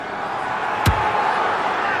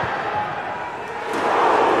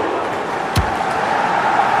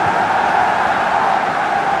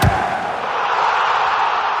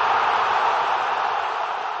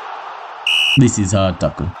This is Hard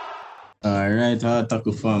Tackle. All right, Hard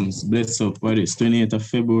Tackle fams. Bless up for this 28th of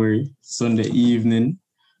February, Sunday evening.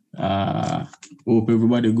 Hope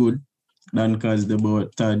everybody good. Dan caused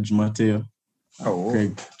about Taj Mateo,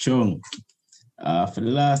 Craig Chung. For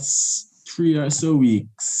the last 3 or so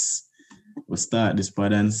weeks, we start this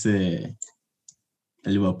pod and say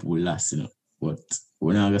Liverpool last, but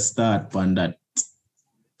we're not going to start on that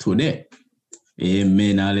today.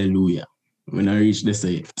 Amen, hallelujah. We're not reach the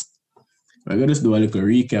side. We're going to just do a little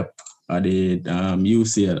recap of the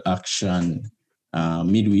UCL action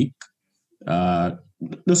midweek.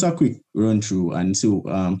 Just a quick run through and see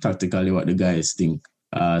tactically what the guys think.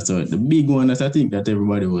 So the big one that I think that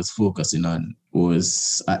everybody was focusing on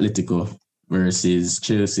was Atletico versus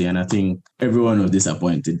Chelsea, and I think everyone was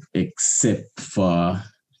disappointed except for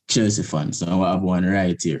Chelsea fans. So I have one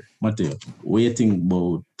right here. Mateo, what do you think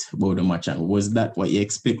about the match? Was that what you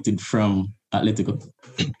expected from Atletico?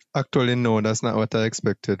 Actually, no, that's not what I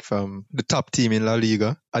expected from the top team in La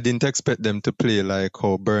Liga. I didn't expect them to play like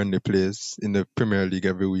how Burnley plays in the Premier League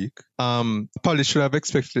every week. Probably should have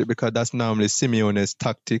expected it because that's normally Simeone's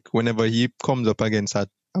tactic. Whenever he comes up against a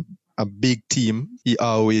big team, he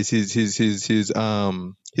always his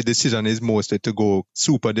decision is mostly to go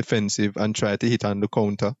super defensive and try to hit on the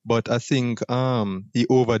counter. But I think he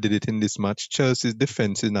overdid it in this match. Chelsea's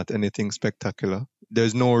defense is not anything spectacular.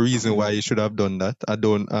 There's no reason why he should have done that. I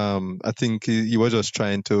think he was just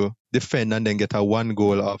trying to defend and then get a one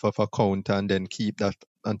goal off of a counter and then keep that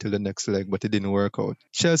until the next leg, but it didn't work out.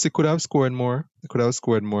 Chelsea could have scored more.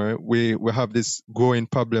 We have this growing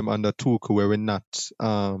problem under Tuchel where we're not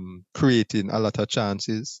creating a lot of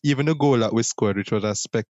chances. Even the goal that we scored, which was a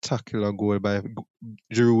spectacular goal by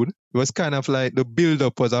Giroud, it was kind of like the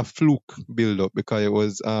build-up was a fluke build-up because it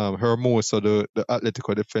was Hermoso, the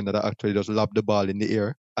Atletico defender, that actually just lobbed the ball in the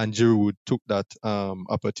air, and Giroud took that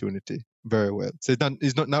opportunity very well. So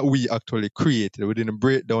it's not we actually created. We didn't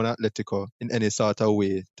break down Atletico in any sort of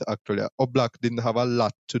way to actually. Oblak didn't have a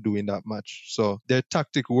lot to do in that match. So their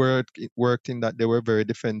tactic worked in that they were very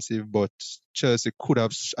defensive, but Chelsea could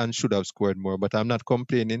have and should have scored more. But I'm not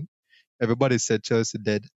complaining. Everybody said Chelsea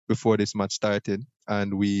dead before this match started,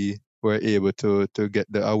 and we were able to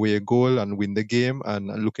get the away goal and win the game, and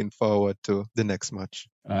looking forward to the next match.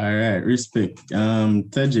 All right, respect.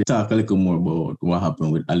 Taj, talk a little more about what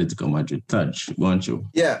happened with Atletico Madrid. Taj, go on, show.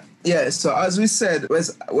 Yeah. So as we said,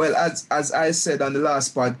 as I said on the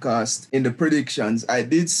last podcast in the predictions, I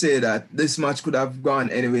did say that this match could have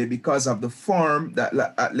gone anyway because of the form that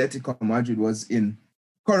Atletico Madrid was in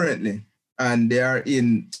currently, and they are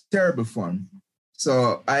in terrible form.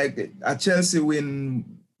 So a Chelsea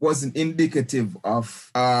win wasn't indicative of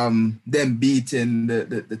them beating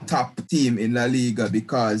the top team in La Liga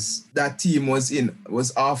because that team was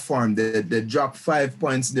off form. They dropped 5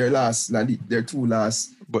 points their two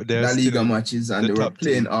last La Liga matches, and they were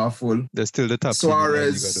playing awful. They're still the top team.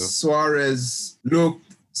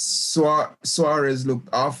 Suarez looked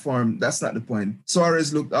off form. That's not the point.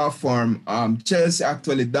 Suarez looked off form. Chelsea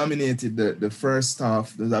actually dominated the first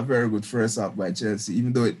half. There's a very good first half by Chelsea,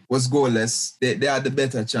 even though it was goalless. They had the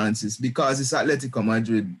better chances because this Atletico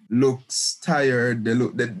Madrid looks tired.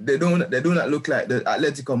 They do not look like the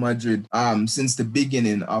Atletico Madrid since the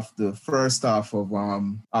beginning of the first half of La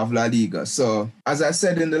Liga. So as I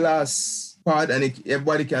said in the last part, and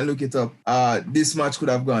everybody can look it up, this match could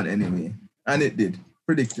have gone anyway, and it did.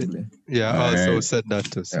 Predictably. Yeah, I also said that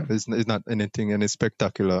too. So it's not any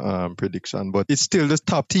spectacular prediction, but it's still the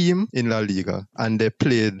top team in La Liga, and they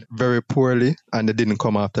played very poorly, and they didn't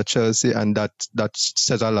come after Chelsea, and that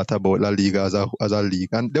says a lot about La Liga as a league.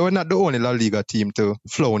 And they were not the only La Liga team to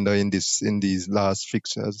flounder in these last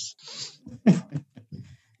fixtures.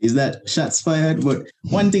 Is that shots fired? But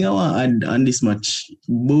one thing I want to add on this match,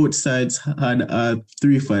 both sides had a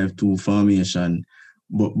 3-5-2 formation,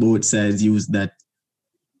 but both sides used that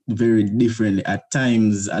very differently. At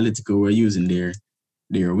times, Atletico were using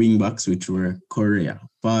their wing backs, which were Correa,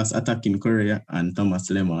 fast attacking Correa, and Thomas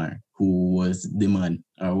Lemar, who was the man,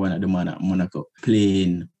 or one of the man at Monaco,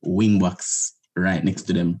 playing wing backs right next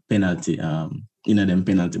to them penalty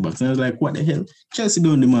box. And I was like, what the hell? Chelsea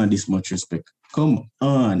don't demand this much respect. Come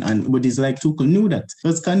on. But it's like Tuchel knew that.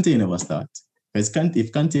 Because Kante never start. Because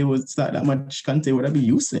if Kante would start that much, Kante would have been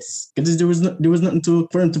useless. Because there was nothing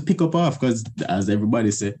for him to pick up off. Because as everybody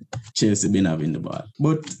said, Chelsea been having the ball.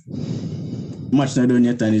 But match not done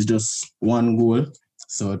yet, and it's just one goal.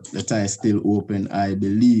 So the tie is still open, I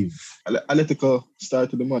believe. Atletico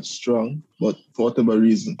started the match strong, but for whatever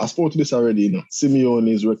reason, I spoke to this already.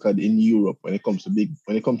 Simeone's record in Europe when it comes to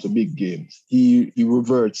big games, he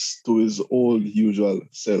reverts to his old usual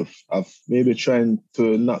self of maybe trying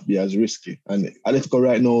to not be as risky. And Atletico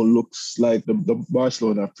right now looks like the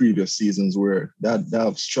Barcelona of previous seasons where they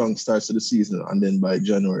have strong starts to the season, and then by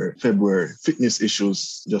January, February, fitness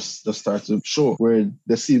issues just start to show where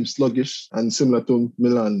they seem sluggish, and similar to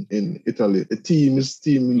Milan in Italy. The team just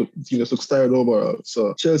looks tired overall.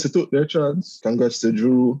 So Chelsea took their chance. Congrats to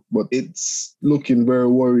Giroud, but it's looking very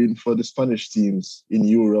worrying for the Spanish teams in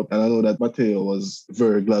Europe. And I know that Mateo was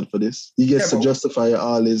very glad for this. He gets to justify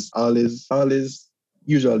all his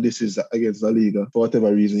usual this is against La Liga for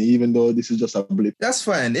whatever reason, even though this is just a blip. That's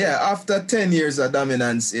fine. Yeah, after 10 years of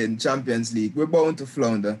dominance in Champions League, we're bound to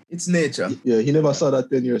flounder. It's nature. Yeah, he never saw that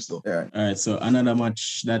 10 years though. Yeah. All right, so another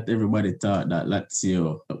match that everybody thought that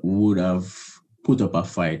Lazio would have put up a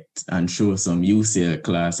fight and show some UCL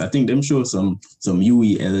class. I think them show some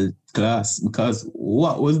UEL class, because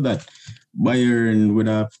what was that? Bayern would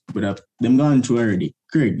have them gone through already.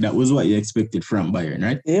 Craig, that was what you expected from Bayern,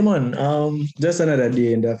 right? Yeah, man. Just another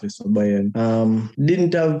day in the office for Bayern.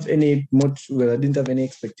 Didn't have any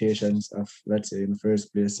expectations of, let's say, in the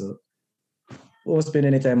first place. So won't spend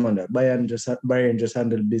any time on that. Bayern just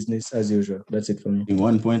handled business as usual. That's it for me.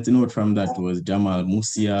 One point to note from that was Jamal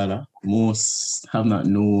Musiala. Most have not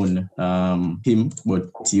known him, but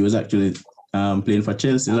he was actually playing for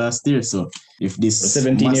Chelsea last year. So if this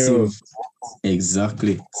 17-year-old.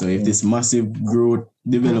 Exactly. So if this massive growth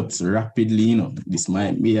develops rapidly, this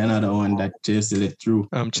might be another one that Chelsea let through.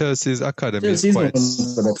 Chelsea's academy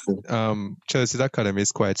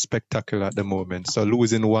is quite spectacular at the moment. So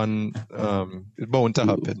losing one is bound to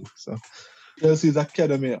happen. So Chelsea's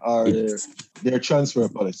academy are their transfer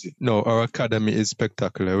policy. No, our academy is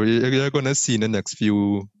spectacular. You're going to see in the next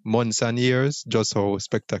few months and years just how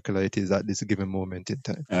spectacular it is at this given moment in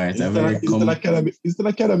time. All right, it's an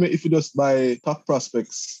academy if you just buy top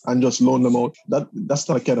prospects and just loan them out. That's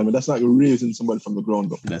not academy. That's not raising somebody from the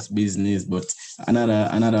ground up. That's business. But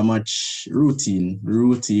another match routine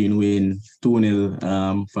win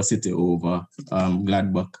 2-0 for City over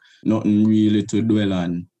Gladbach. Nothing really to dwell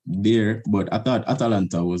on there, but I thought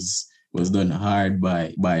Atalanta was done hard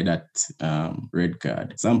by that red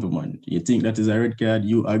card. Sampleman, you think that is a red card?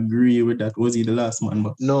 You agree with that? Was he the last man?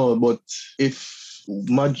 No, but if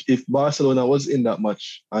Barcelona was in that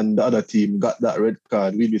match and the other team got that red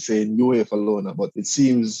card, we'd be saying UEFA alone. But it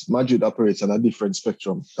seems Madrid operates on a different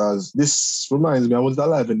spectrum, because this reminds me, I was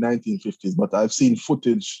alive in 1950s, but I've seen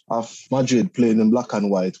footage of Madrid playing in black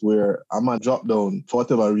and white where a man dropped down for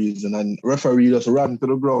whatever reason and referee just ran to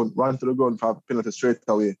the ground for a penalty straight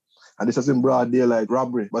away. And this was in broad daylight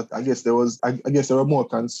robbery. But I guess there were more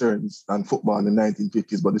concerns than football in the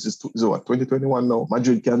 1950s. But this is 2021 now.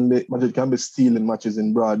 Madrid can be stealing matches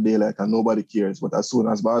in broad daylight and nobody cares. But as soon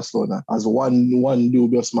as Barcelona has one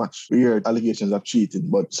dubious match, we hear allegations of cheating.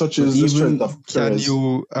 But such is the strength of players.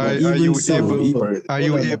 Are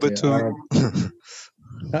you able to?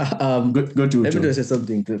 Go to let me just say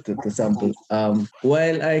something to Sample.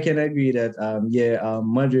 While I can agree that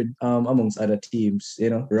Madrid amongst other teams,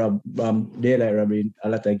 daylight robbing a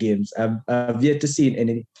lot of games. I've yet to see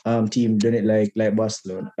any team doing it like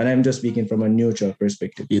Barcelona, and I'm just speaking from a neutral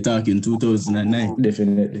perspective. You're talking 2009,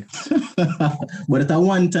 definitely. But at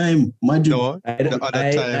one time, Madrid. No, that's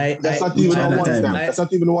not even one time. That's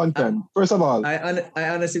not even one time. First of all, I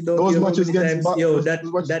honestly don't. Those matches against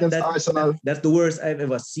Arsenal. That's the worst I've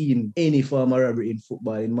ever seen any form of robbery in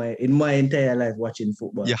football in my entire life watching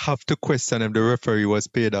football. You have to question if the referee was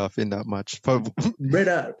paid off in that match.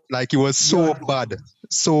 Brother, like it was so bad,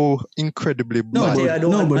 so incredibly bad. I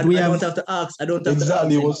don't have to ask. I don't have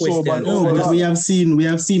exactly, to ask. It was so bad. No, but we have seen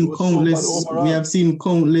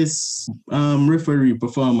countless referee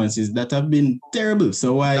performances that have been terrible.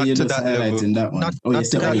 So why are you just highlighting that one? Not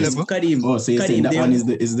to that level. Oh, so you're saying that one is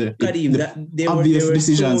the obvious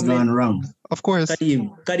decisions gone wrong. Of course.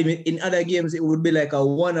 Kadim, in other games it would be like a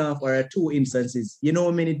one-off or a two instances. You know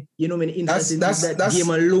how many instances that game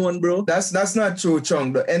alone, bro? That's not true,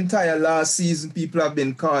 Chung. The entire last season people have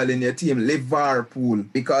been calling your team Liverpool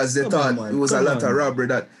because they thought it was a lot of robbery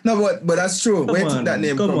that. No, but that's true. Where did that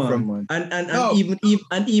name come from? Man. And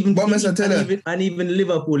even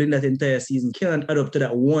Liverpool in that entire season can't add up to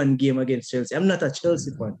that one game against Chelsea. I'm not a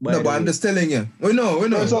Chelsea fan. No, but I'm just telling you. We know.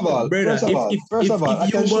 First of all,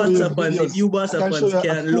 if you Barca fans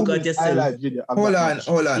can look at yourself. Hold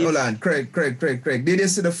on. Craig. Did you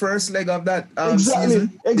see the first leg of that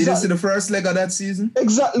season? Did you see the first leg of that season?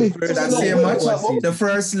 Exactly. That same match? The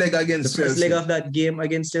first leg against Chelsea. The first leg of that game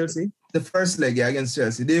against Chelsea? The first leg against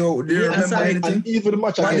Chelsea. Do you remember sorry, anything? And even the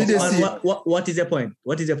match What did against they us. see? What is your point?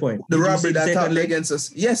 What is your point? The Did you robbery see the that second happened leg? against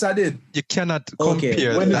us. Yes, I did. You cannot Okay.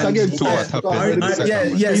 compare When it's that against to us, what happened in the because- second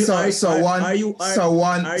Yeah, match. yeah. Are So you- one, are you- are- so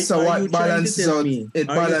one, Are, so are what you trying to balances tell out? me? It Are you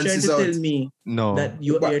trying balances to out. tell me No. that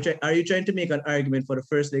are you trying to make an argument for the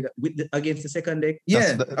first leg against the second leg?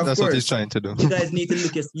 Yeah, That's of what course. he's trying to do. You guys need to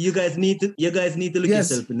look. You guys need to look Yes.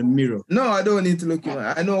 yourself in the mirror. No, I don't need to look.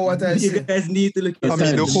 I know what I You see. guys need to look I mean,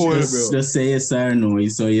 yourself the in whole- mirror, Just, bro. just say yes or no.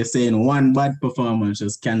 So you're saying one bad performance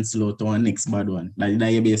just cancel out one next bad one. Like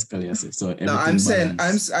that you basically say. So everything No, I'm saying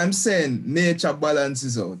balanced. I'm saying nature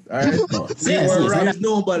balances out. All right. Oh, We yes, were yes, robbed. There's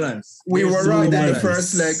no balance. We There's were no robbed in the balance.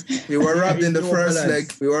 first leg. We were robbed in the There is no first leg.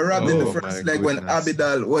 balance. We were robbed in the Oh, first my leg when goodness.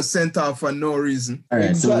 Abidal was sent off for no reason. All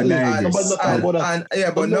right, so Exactly. digress. Somebody not talk about that.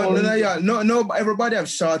 And But no, everybody have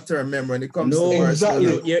short-term memory when it comes No, to Exactly.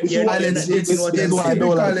 Barcelona. You're This is why- not it's- getting what it's I'm why I saying.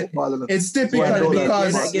 don't like typically- football, you know. It's Why I typically don't like You're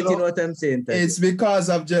because not getting what I'm saying. Taddy. it's because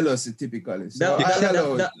of jealousy, typically. So That- I that-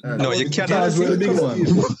 allow it. that- No, you Jealousy, cannot. We're the biggest come on.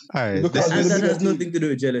 team. All right, Because And that we're the has biggest nothing to do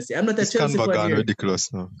with jealousy. I'm not a this Chelsea can fan gone here.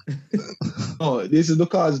 ridiculous now. No, this is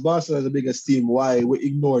because Barcelona is the biggest team. Why we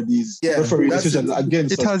ignore these Yeah, referee that's decisions it.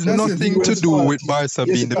 against It us? has That's nothing it. to do with Barca Yes,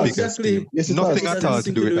 being it the does. biggest Exactly. team. Yes, it Nothing does. at all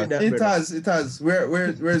to do with that. It has.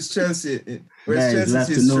 Where's Chelsea? Where's Guys, Chelsea's we'll have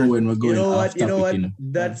to history? know when we're going You know off what? You know what? topic,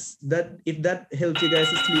 That's that. If that helps you guys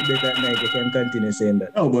to sleep better at night, you can continue saying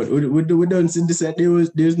that. No, but we don't see this.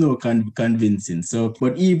 There's no convincing. So,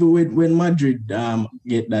 but even when Madrid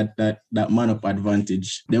get that man up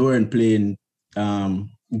advantage, they weren't playing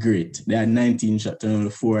great. They had 19 shots and only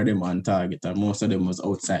 4 of them on target, and most of them was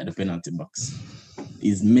outside the penalty box.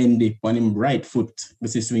 Is Mendy on him right foot,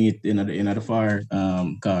 but he swing it in the far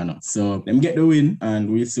corner. So them get the win, and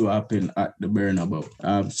we'll see what happen at the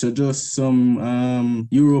Bernabeu. So just some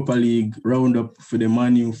Europa League roundup for the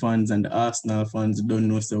Man U fans and the Arsenal fans. Don't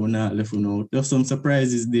know, so we're not left without. There's some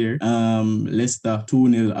surprises there. Leicester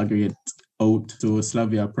 2-0 aggregate out to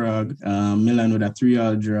Slavia Prague. Milan with a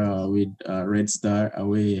 3-3 draw with Red Star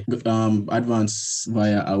away. Advance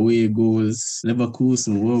via away goals.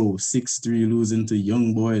 Leverkusen, 6-3 losing to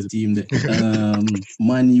Young Boys team.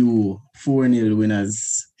 Man U 4-0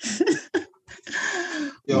 winners.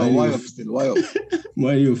 Yo, Man why U- up still? Why up?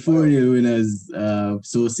 Man U 4-0 winners.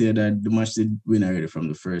 Sociedad, the match did win already from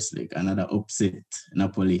the first leg. Another upset.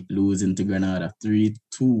 Napoli losing to Granada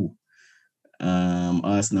 3-2.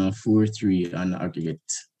 Arsenal 4-3 on aggregate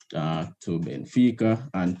to Benfica,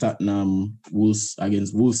 and Tottenham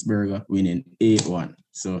against Wolfsburg winning 8-1.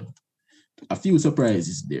 So a few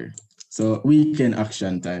surprises there. So weekend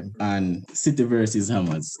action time and City versus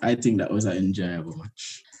Hammers. I think that was an enjoyable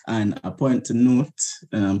match. And a point to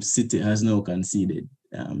note, City has now conceded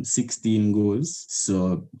 16 goals.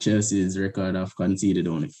 So Chelsea's record of conceded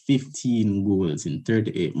only 15 goals in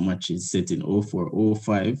 38 matches set in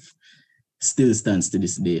 04-05 still stands to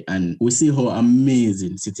this day. And we see how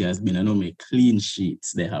amazing City has been and how many clean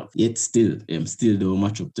sheets they have. Yet still don't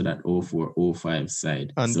match up to that 04-05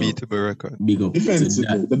 side. Unbeatable record. Big up to Defensive.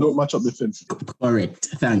 that. They don't match up defensive. Correct.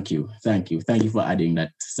 Thank you for adding that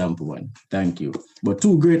sample one. Thank you. But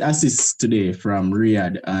 2 great assists today from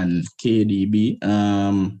Riyad and KDB.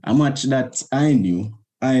 A match that I knew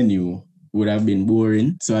would have been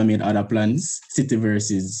boring, so I made other plans. Chelsea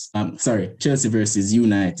versus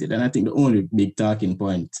United. And I think the only big talking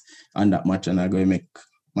point on that match, and I'm going to make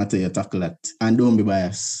Mateo tackle that. And don't be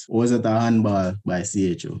biased. Was it a handball by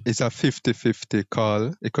CHO? It's a 50-50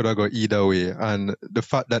 call. It could have gone either way. And the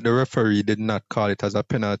fact that the referee did not call it as a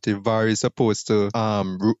penalty, VAR is supposed to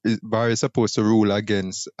rule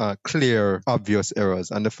against clear, obvious errors.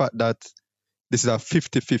 And the fact that this is a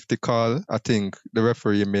 50-50 call, I think the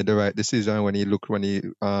referee made the right decision when he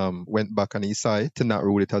went back and he saw it to not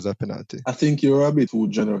rule it as a penalty. I think you're a bit too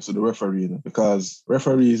generous to the referee, because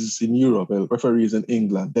referees in Europe, referees in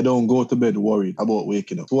England, they don't go to bed worried about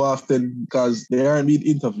waking up. Too often, because they aren't being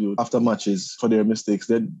interviewed after matches for their mistakes,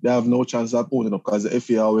 they have no chance of owning up because the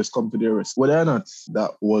FA always come to their rescue. Whether or not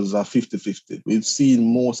that was a 50-50, we've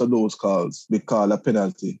seen most of those calls be called a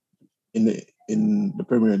penalty in the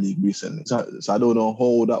Premier League recently. So I don't know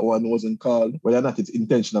how that one wasn't called, whether or not it's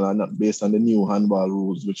intentional or not based on the new handball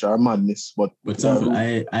rules, which are madness. But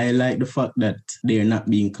I like the fact that they're not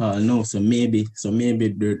being called now. So maybe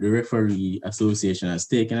the referee association has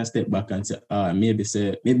taken a step back and said, maybe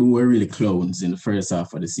we're really clowns in the first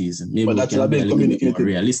half of the season. Maybe but we that's can be a little bit more communicated.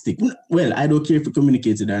 realistic. Well, I don't care if we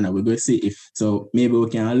communicated or not. We're going to see if. So maybe we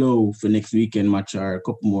can allow for next weekend match or a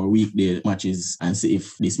couple more weekday matches and see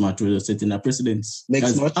if this match will set in a precedent coincidence. Next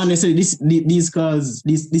 'Cause match? honestly, these calls,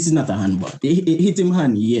 this is not a handball. It hit him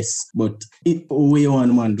hand, yes, but where you want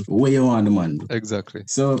the man do? Where you want the man do? Exactly.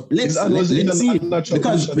 So let's His hand was in let's an see, unnatural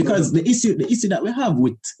because position, the issue that we have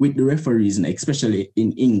with the referees, and especially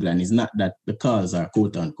in England, is not that the calls are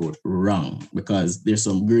quote unquote wrong, because there's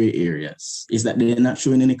some gray areas. It's that they're not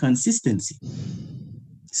showing any consistency.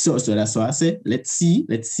 So that's why I said let's see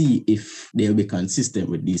if they'll be consistent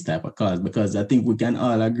with these type of calls, because I think we can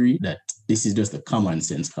all agree that this is just a common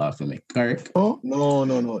sense call for me. Correct? No.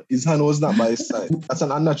 His hand was not by his side. That's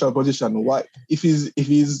an unnatural position. Why? If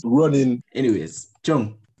he's running, Anyways,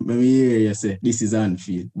 Chung, let me hear you say this is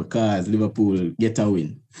Anfield because Liverpool get a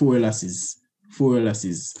win. 4 losses.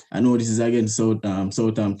 I know this is against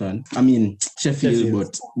Southampton. I mean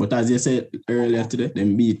Sheffield. But as you said earlier today,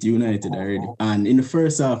 them beat United already. And in the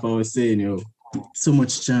first half, I was saying, so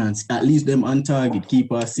much chance. At least them on target,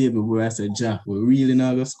 keeper save before I said, we really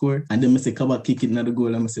not gonna score. And then I say, Kabak kick it in the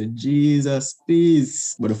goal. And I said, Jesus,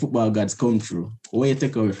 please. But the football gods come through. What you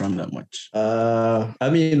take away from that match? I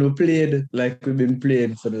mean, we played like we've been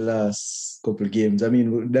playing for the last couple of games. I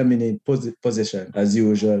mean, we dominate possession as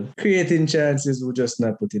usual. Creating chances, we just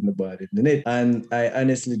not putting the ball in the net. And I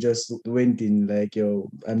honestly just went in like,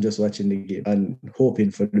 I'm just watching the game and hoping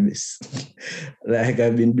for the best. Like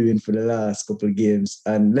I've been doing for the last couple of games.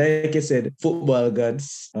 And like I said, football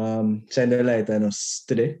gods shine the light on us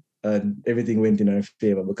today. And everything went in our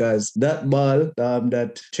favor, because that ball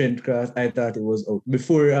that Trent crossed, I thought it was out.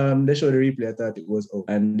 Before they showed the replay, I thought it was out.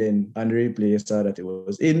 And then on the replay, I saw that it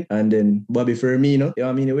was in. And then Bobby Firmino,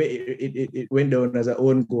 it went down as an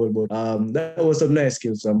own goal. But that was some nice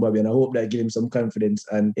skills from Bobby. And I hope that give him some confidence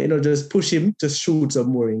and, just push him to shoot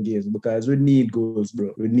some more in games, because we need goals,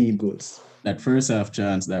 bro. We need goals. That first half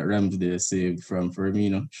chance that Ramsdale saved from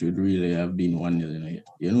Firmino should really have been 1-0.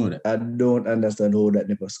 You know that? I don't understand how that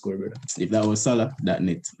never scored, brother. If that was Salah, that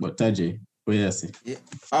net. But Tajay, what you say?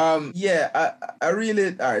 I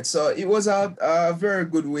really, all right. So it was a very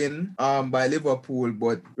good win by Liverpool,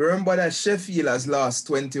 but remember that Sheffield has lost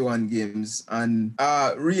 21 games, and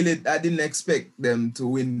really I didn't expect them to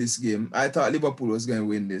win this game. I thought Liverpool was going to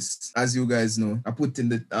win this, as you guys know. I put in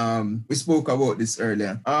the we spoke about this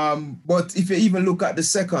earlier. But if you even look at the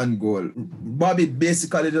second goal, Bobby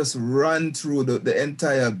basically just ran through the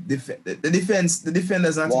entire defense. The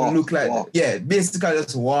defenders not even look like basically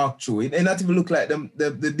just walk through it. Not even look like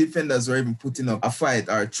the defenders were even putting up a fight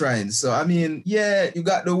or trying. So I mean, you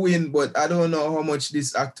got the win, but I don't know how much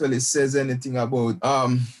this actually says anything about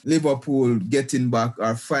Liverpool getting back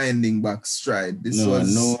or finding back stride.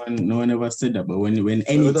 No one ever said that. But when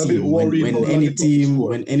any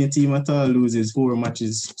team at all loses 4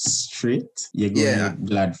 matches straight, you're gonna be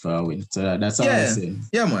glad for a win. So that's all I'm saying.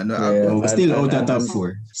 Yeah, man. We're still out at top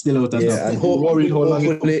 4. Still out at top 4. And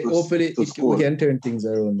hopefully we can turn things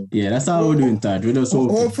around. Yeah, that's how we're doing, Taj. We're just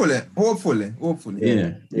hoping. Hopefully.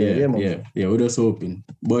 Yeah, we're just hoping.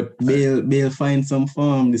 But Bale find some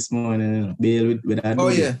form this morning. Bale with that.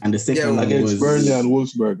 And the second one against was Burnley and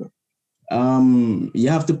Wolfsburg. You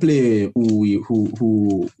have to play who you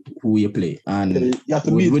play, and you have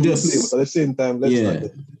to beat who you play, but at the same time, let's not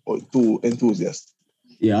get too enthusiastic.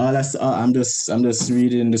 Yeah, I'm just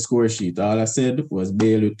reading the score sheet. All I said was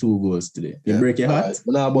Bale with 2 goals today. You break your heart?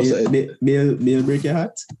 Bale break your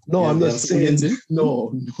heart? No, I'm just saying.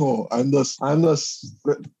 No. I'm just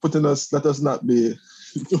putting us. Let us not be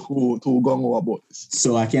too gung-ho about this.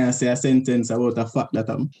 So I can't say a sentence about a fact that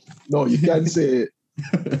happened. No, you can't say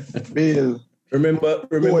Bale. Remember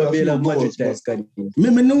Bale of Magic Dice, can you? Me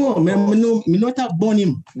not have born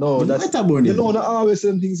him. No, that's not born him. You know, not always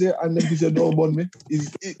same things here, and then you say don't born me.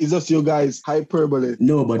 It's just you guys hyperbole.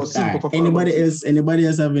 No, but anybody else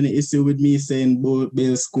have any issue with me saying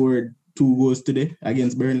Bale scored 2 goals today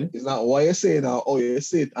against Burnley? It's not what you say now, how you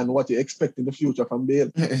say it, and what you expect in the future from Bale.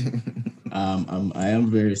 I am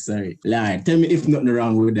very sorry. Like, tell me if nothing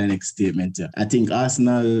wrong with the next statement. Yeah. I think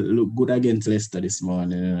Arsenal look good against Leicester this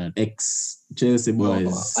morning. Ex-Chelsea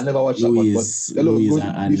boys. I never watched that one, but they look good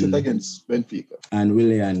decent against Benfica. And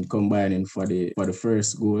Willian combining for the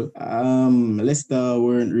first goal. Leicester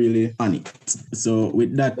weren't really on it. So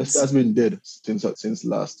with that, Leicester's been dead since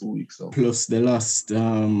last 2 weeks. So. Plus they lost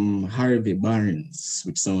Harvey Barnes,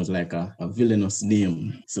 which sounds like a villainous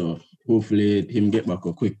name. So hopefully him get back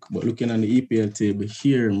up quick. But looking on the EPL table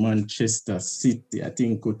here, Manchester City, I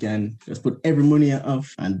think we can just put every money you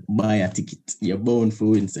have and buy a ticket. You're bound for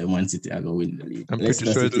win, so Man City are going to win the league. I'm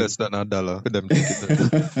pretty sure it's less than $1 for them tickets.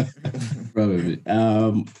 Probably.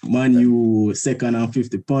 Man U second on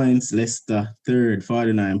 50 points. Leicester third,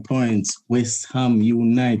 49 points. West Ham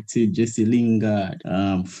United, Jesse Lingard,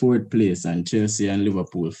 fourth place, and Chelsea and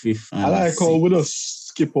Liverpool fifth. I like how we just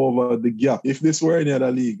skip over the gap. If this were any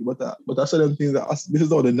other league, but I said them things that this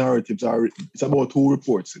is how the narratives are written. It's about who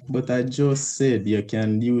reports it. But I just said you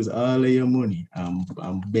can use all of your money and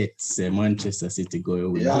bet Manchester City go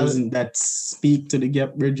away. Yeah. Doesn't that speak to the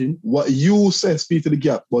gap, Bridget? What you said speak to the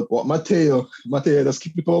gap, but what Mateo just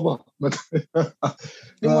keep it over. You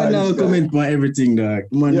want now comment on everything, dog.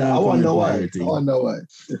 I wonder why.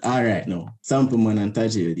 All right, now. Sample man and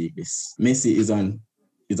Tajil league this. Messi is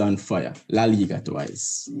on fire. La Liga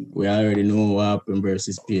twice. We already know what happened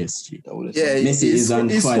versus PSG. Yeah, Messi is on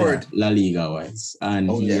fire scored. La Liga wise. And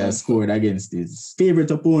he has scored against his favorite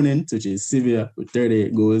opponent, which is Sevilla, with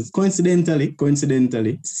 38 goals. Coincidentally,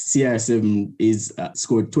 CR7 is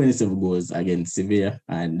scored 27 goals against Sevilla,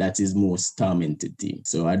 and that's his most tormented team.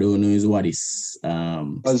 So I don't know what is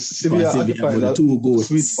as Sevilla occupied that 2 goals.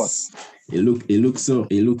 Sweet spot. It looks so.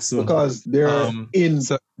 Because they're a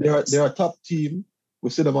top team. We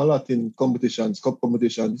see them a lot in competitions, cup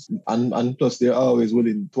competitions, and plus they're always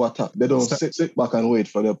willing to attack. They don't sit back and wait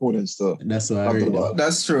for the opponents to. That's what I read.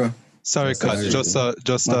 That's true. Sorry, Kat, just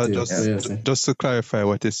to clarify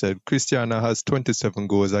what you said, Cristiano has 27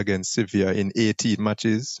 goals against Sevilla in 18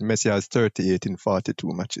 matches. Messi has 38 in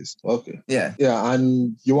 42 matches. Okay. Yeah. Yeah,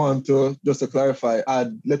 and you want to, just to clarify,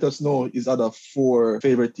 let us know his other 4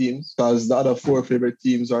 favorite teams, because the other 4 favorite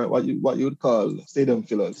teams are what you would call stadium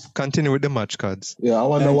fillers. Continue with the match cards. Yeah, I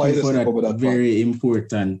wonder why you skip over that very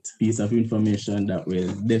important piece of information that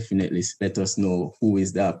will definitely let us know who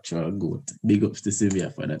is the actual GOAT. Big ups to Sevilla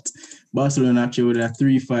for that. Barcelona actually with a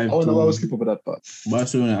 3-5-2. I wonder why we skip over that part.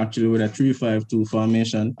 Barcelona actually with a 3-5-2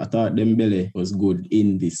 formation. I thought Dembele was good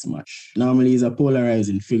in this match. Normally he's a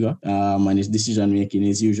polarizing figure, and his decision making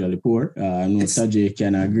is usually poor. I know Tajay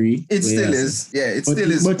can agree. It still is. Yeah, it still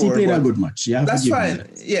is. But poor, he played a good match. That's fine.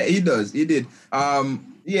 Yeah, he does. He did.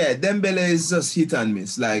 Yeah, Dembele is just hit and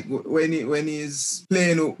miss. Like when he's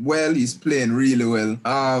playing well, he's playing really well.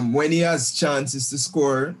 When he has chances to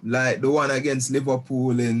score, like the one against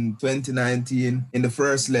Liverpool in 2019 in the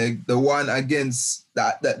first leg, the one against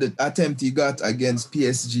the attempt he got against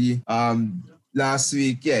PSG last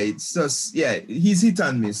week. Yeah, it's just he's hit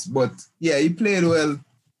and miss. But yeah, he played well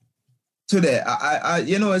today.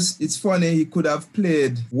 It's funny. He could have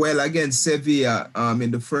played well against Sevilla in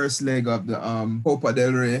the first leg of the Copa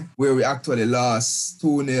del Rey, where we actually lost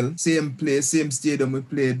 2-0. Same place, same stadium we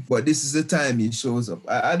played. But this is the time he shows up.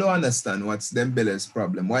 I don't understand what's Dembele's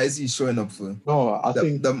problem. Why is he showing up for? No, I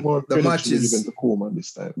think the match is given to Koeman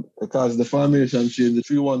this time, because the formation changed, the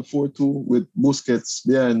 3-1-4-2 with Busquets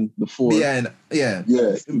behind the 4.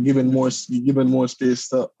 Given more space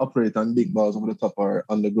to operate on big balls over the top or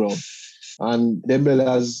on the ground. And Dembele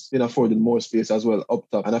has been afforded more space as well up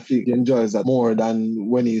top, and I think he enjoys that more than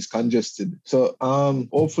when he's congested. So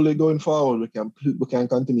hopefully going forward we can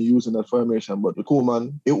continue using that formation. But with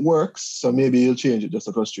Koeman, it works, so maybe he'll change it just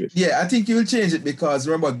to frustrate. Yeah, I think he'll change it because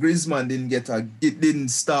remember Griezmann didn't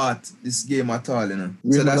start this game at all, you know.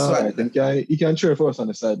 Griezmann, so that's why he can cheer for us on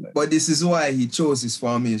the sideline. But this is why he chose his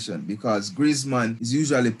formation, because Griezmann is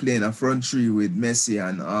usually playing a front 3 with Messi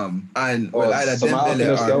and either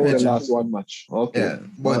Dembele or Pedro. Match. Okay. Yeah,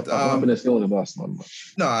 but no, I'm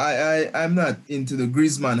not into the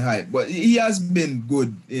Griezmann hype, but he has been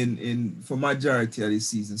good in for majority of the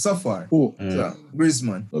season so far. So,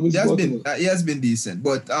 Griezmann, he has been decent,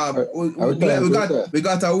 but we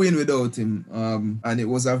got a win without him, and it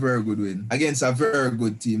was a very good win against a very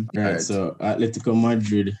good team. Right. So Atletico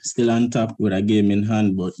Madrid still on top with a game in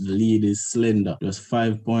hand, but the lead is slender, just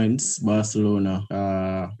 5 points. Barcelona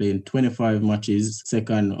playing 25 matches,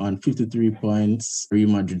 second on 53 points. Real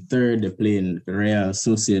Madrid third. They're playing Real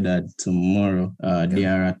Sociedad tomorrow. They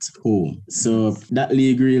are at home. So that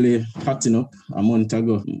league really hotting up. A month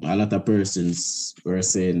ago, a lot of persons were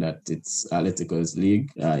saying that it's Atletico's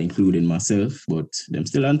league, including myself, but them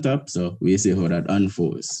still on top. So we see how that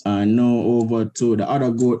unfolds. And now over to the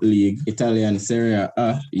other GOAT league, Italian Serie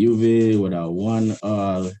A. Juve with a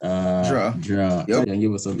 1-1 draw. Yep. Can you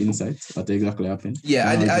give us some insight what exactly happened? Yeah,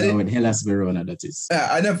 I did. With Hellas Verona, that is.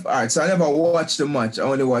 I never watched the match. I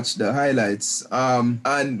only watched the highlights.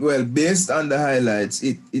 And well, based on the highlights,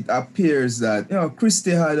 it appears that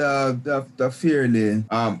Christie had the fairly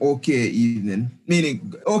okay evening,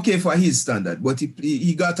 meaning okay for his standard, but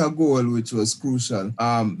he got a goal which was crucial.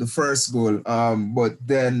 The first goal. But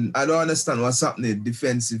then I don't understand what's happening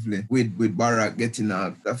defensively with Barak getting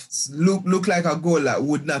a look like a goal that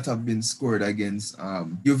would not have been scored against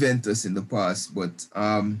Juventus in the past. But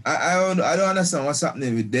I don't understand what's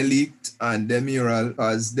happening with De Ligt and Demiral,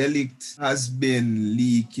 because De Ligt has been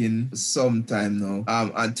leaking for some time now.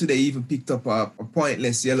 And today he even picked up a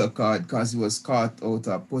pointless yellow card because he was caught out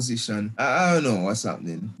of position. I don't know what's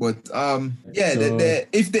happening. But yeah, So-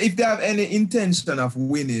 if they have any intention of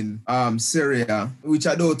winning Serie A, which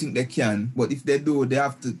I don't think they can, but if they do, they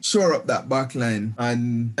have to shore up that back line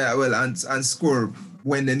and score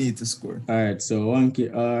when they need to score. All right, so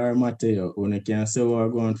Wanky or Mateo, when you can say we're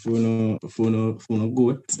going for no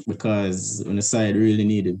goat because on the side really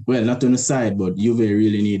need him. Well, not on the side, but Juve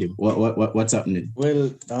really need him. What's happening?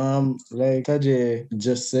 Well, like Tajay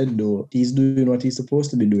just said though, he's doing what he's supposed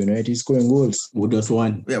to be doing, right? He's scoring goals. Who does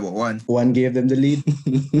one? Yeah, but one. One gave them the lead.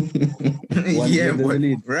 One Yeah, gave them but the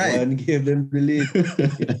lead. right. One gave them the lead.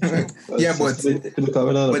 Yeah, but they had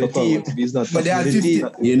 15. But they had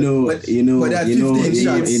 15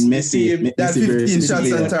 shots. in Messi, They had 15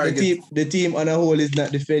 shots on target. The team on a whole is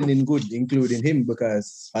not defending good, including him,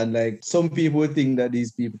 because unlike some people think that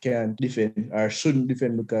these people can't defend or shouldn't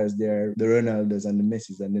defend because they're the Ronaldos and the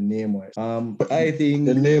Messis and the Neymars. I think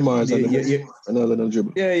The Neymars and the yeah, Messi, another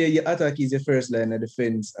dribble. yeah, your attack is your first line of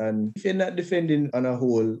defense, and if you're not defending on a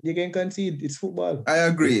whole, you can concede. It's football. I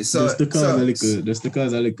agree. So just to cause a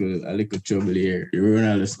little trouble here.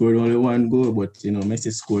 Ronaldo scored only one goal, but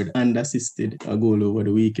Messi scored and assisted a goal over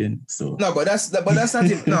the weekend. So no, but that's not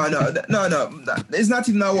even, no. It's not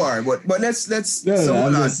even a war. But let's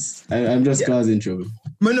I'm just causing trouble.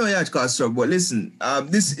 I know you had cause trouble, but listen,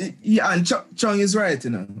 and Chung is right,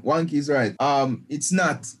 Wanky is right. It's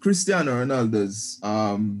not Cristiano Ronaldo's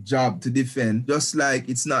job to defend, just like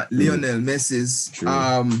it's not Lionel Messi's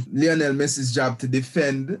job to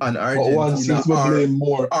defend on Argentina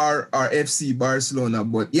or FC Barcelona.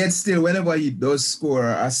 But yet still, whenever he does score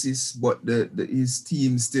or assist, but his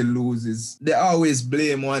team still loses, they always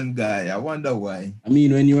blame one guy. I wonder why. I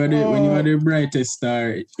mean, when you are the brightest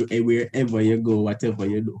star, wherever you go, whatever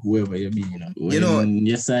you do, whoever you be, when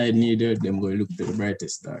your side needed, them go look to the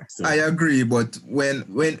brightest star. So. I agree, but when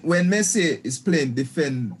Messi is playing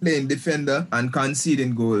defender and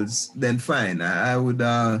conceding goals, then fine. I would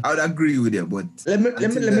agree with you. But let me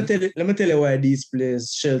tell you why these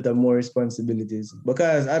players shelter more responsibilities.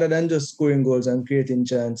 Because other than just scoring goals and creating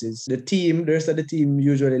chances, the rest of the team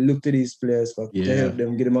usually look to these players to help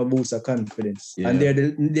them, give them a boost of confidence. Yeah. And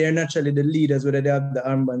they're naturally the leaders, whether they have the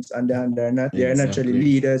armbands on the hand or not. They're naturally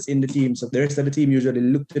leaders in the team. So the rest of the team usually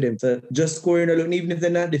look to them. So just scoring alone, even if they're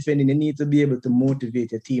not defending, you need to be able to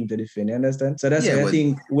motivate your team to defend. You understand? So that's why I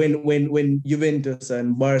think when Juventus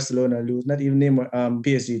and Barcelona lose, not even name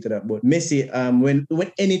PSG to that, but Messi, when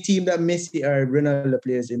any team that Messi or Ronaldo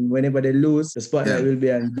plays in, whenever they lose, the spotlight will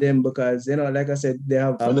be on them because, like I said, they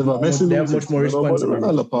have much more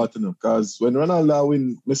responsibility. Because when Ronaldo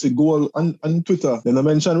win Messi goal on Twitter, then I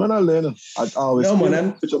mention Ronaldo, I'd always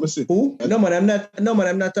Messi. Who? No man, I'm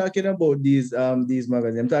not talking about these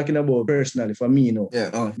magazines. I'm talking about personally for me,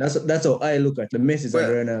 Yeah. That's how I look at the Messi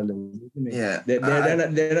and Ronaldo. Yeah.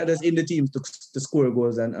 They're not just in the teams to score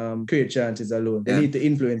goals and create chances alone. They need to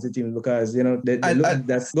influence the team because they look at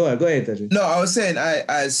that. Go ahead, Tajay. No, I was saying I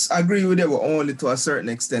agree with you, but only to a certain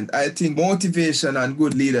extent. I think motivation and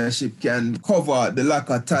good leadership can cover the lack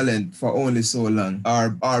of talent for only so long,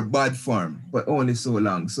 or bad form, but only so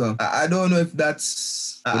long. So I don't know if that's.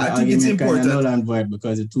 I think it's important. Null and void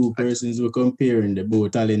because the two persons we're comparing, they're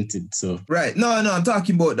both talented. So right. No, I'm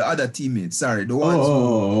talking about the other teammates. Sorry, the ones.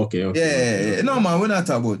 Okay. Yeah. No man, we're not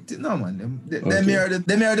talking about. No man,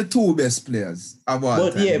 them are the two best players of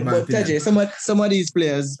all time. But Tajay, some of these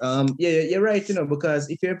players, you're right, because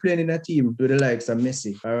if you're playing in a team with the likes of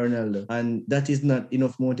Messi or Ronaldo, and that is not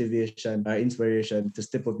enough motivation or inspiration to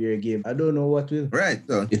step up your game, I don't know what will. Right.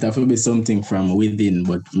 So. It have to be something from within,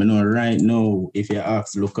 but right now, if you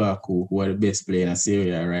ask Lukaku, who are the best player in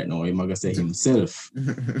Serie A right now, he might say himself.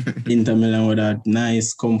 Inter Milan with a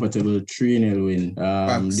nice, comfortable 3-0 win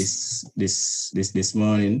this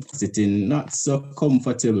morning. Sitting not so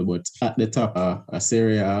comfortable, but at the top,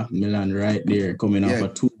 Serie A, Milan right there, coming off a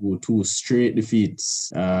two straight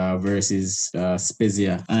defeats versus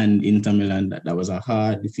Spezia and Inter Milan. That was a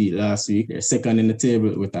hard defeat last week. They're second in the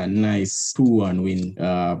table with a nice 2-1 win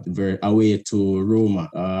away to Roma.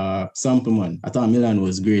 Sampleman, I thought Milan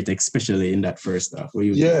was great, especially in that first half. What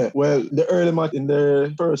you Yeah, well, the early match in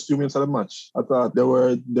the first few minutes of the match, I thought they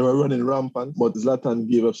were running rampant, but Zlatan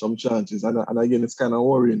gave up some chances, and again, it's kind of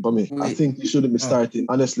worrying for me. I think he shouldn't be starting.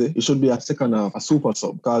 Honestly, it should be a second half, a super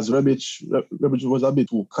sub, because Rebic was a bit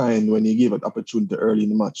too kind when he gave an opportunity early in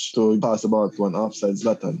the match to pass the ball to an offside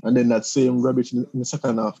Zlatan, and then that same Rebic in the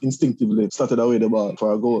second half instinctively started away the ball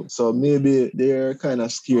for a goal. So maybe they're kind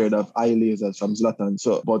of scared of eye lasers from Zlatan.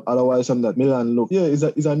 So, but otherwise, from that, Milan look, yeah, is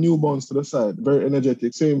a new bounce to the side, very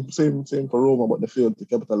energetic. Same for Roma, but they failed to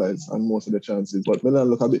capitalize on most of the chances. But Milan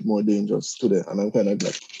look a bit more dangerous today, and I'm kind of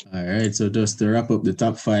glad. All right, so just to wrap up the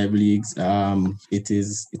top 5 leagues,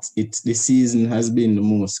 this season has been the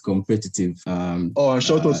most competitive. And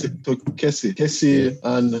shout out to Kessie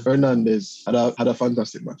and Hernandez had a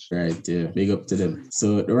fantastic match. Right, yeah, big up to them.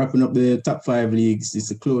 So wrapping up the top 5 leagues, it's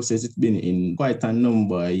the closest it's been in quite a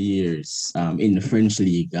number of years. In the French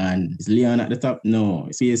league, and is Lyon at the top? No.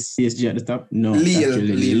 Is PSG at the top? No.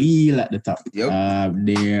 Lille at the top. Yep.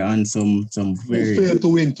 They're on some very. They failed to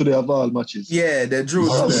win today of all matches. Yeah, they drew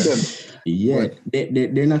them. Yeah,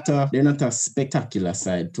 they're not a spectacular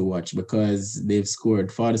side to watch because they've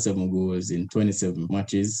scored 47 goals in 27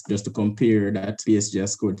 matches. Just to compare that, PSG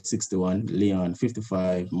has scored 61, Lyon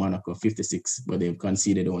 55, Monaco 56, but they've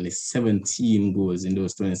conceded only 17 goals in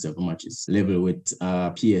those 27 matches, level with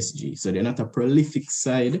PSG. So they're not a prolific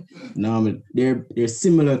side. Now they're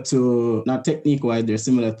similar to, not technique-wise, they're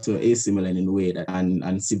similar to AC Milan in the way that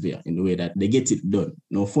and Sevilla in the way that they get it done.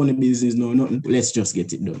 No funny business, no nothing. Let's just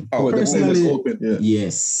get it done. Personally, open, yeah.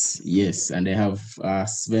 Yes, and they have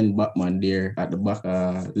Sven Bachmann there at the back,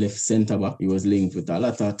 left centre back. He was linked with a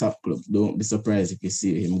lot of top clubs. Don't be surprised if you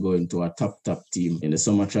see him going to a top team in the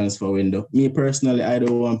summer transfer window. Me personally, I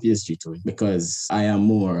don't want PSG to win because I am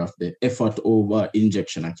more of the effort over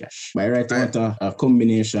injection of cash. By right, I want a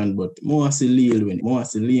combination, but more to Lille win it, more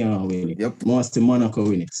to Lyon win it, more to Monaco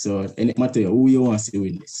win it. So, any matter who you want to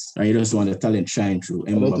win this, or you just want the talent shine through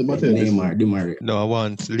Mbappe, Neymar, Di Maria. No, I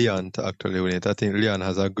want Lyon to actually win it. I think Lyon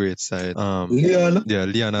has a great side. Lyon? Yeah,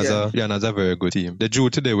 Lyon has a very good team. They drew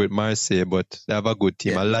today with Marseille, but they have a good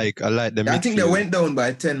team. Yeah. I like them. I think they went down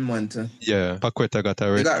by 10 months. Yeah, Paqueta got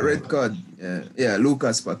a red card. Red card. Yeah,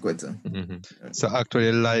 Lucas Paqueta. Mm-hmm. So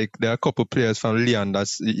actually, there are a couple players from Lyon that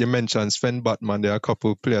you mentioned Sven Bachmann. There are a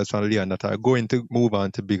couple players from Lyon that are going to move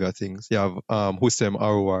on to bigger things. You have Houssem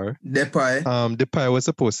Aouar. Depay was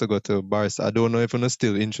supposed to go to Barca. I don't know if you're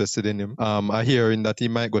still interested in him. I hearing that he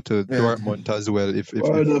might go to Dortmund as well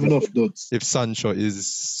if Sancho is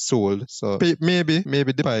sold. So maybe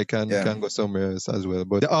Depay can go somewhere else as well.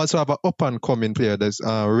 But they also have an up and coming player. There's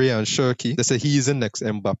Ryan Cherki. They say he's the next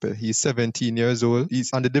Mbappe. He's 17 years old.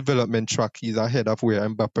 He's on the development track. He's ahead of where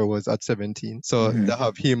Mbappe was at 17. So they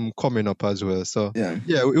have him coming up as well. So yeah,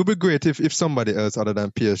 it would be great if somebody else other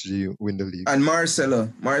than PSG win the league. And Marcelo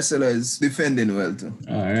is defending well too.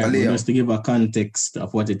 All right. Just to give a context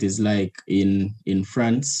of what it is like in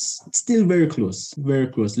France, still very close.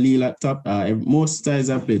 Lille at top. Most sides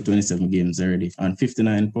have played 27 games already on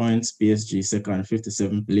 59 points. PSG second,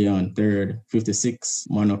 57. Lyon third, 56.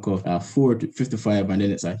 Monaco fourth, 55. And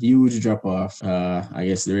then it's a huge drop off. I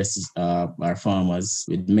guess the rest are farmers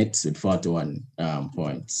with Metz with 41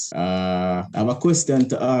 points. I have a question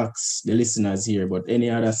to ask the listeners here, but any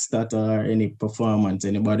other stat or any performance,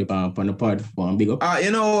 anybody on the pod want big up?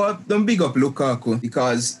 You know what? Don't big up Lukaku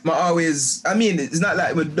because it's not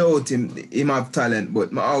like we doubt him have talent,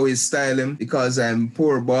 but I always style him because I'm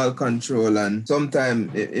poor ball control and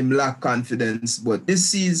sometimes him lack confidence. But this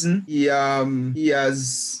season he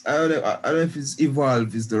has I don't know if it's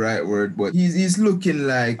evolved is the right word, but he's looking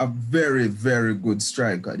like a very, very good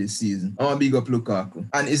striker this season. I want to big up Lukaku.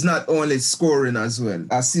 And it's not only scoring as well,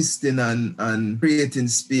 assisting and creating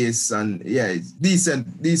space, and it's decent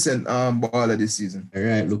baller this season. All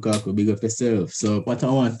right, Lukaku, big up yourself. So what I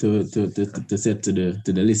want to say to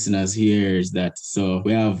the listeners here is that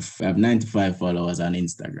we have 95 followers on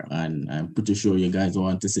Instagram, and I'm pretty sure you guys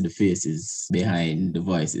want to see the faces behind the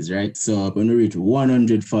voices, right? So when we reach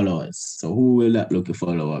 100 followers, so who will that lucky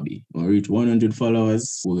follower be? When we reach 100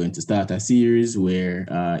 followers, we're going to start a series where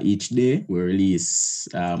each day we release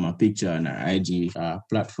a picture on our IG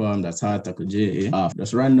platform. That's Hard Tackle JA.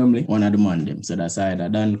 Just randomly one of the man them. So that's either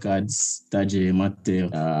Dan Cards, Taji, Mateo,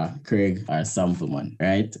 Craig, or Sampleman,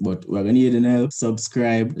 right? But we're gonna need an help.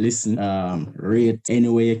 Subscribe, listen, rate any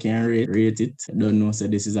way you can rate it. Don't know, so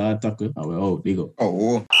this is Hard Tackle. We're out. Big up.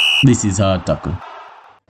 Oh. This is Hard Tackle.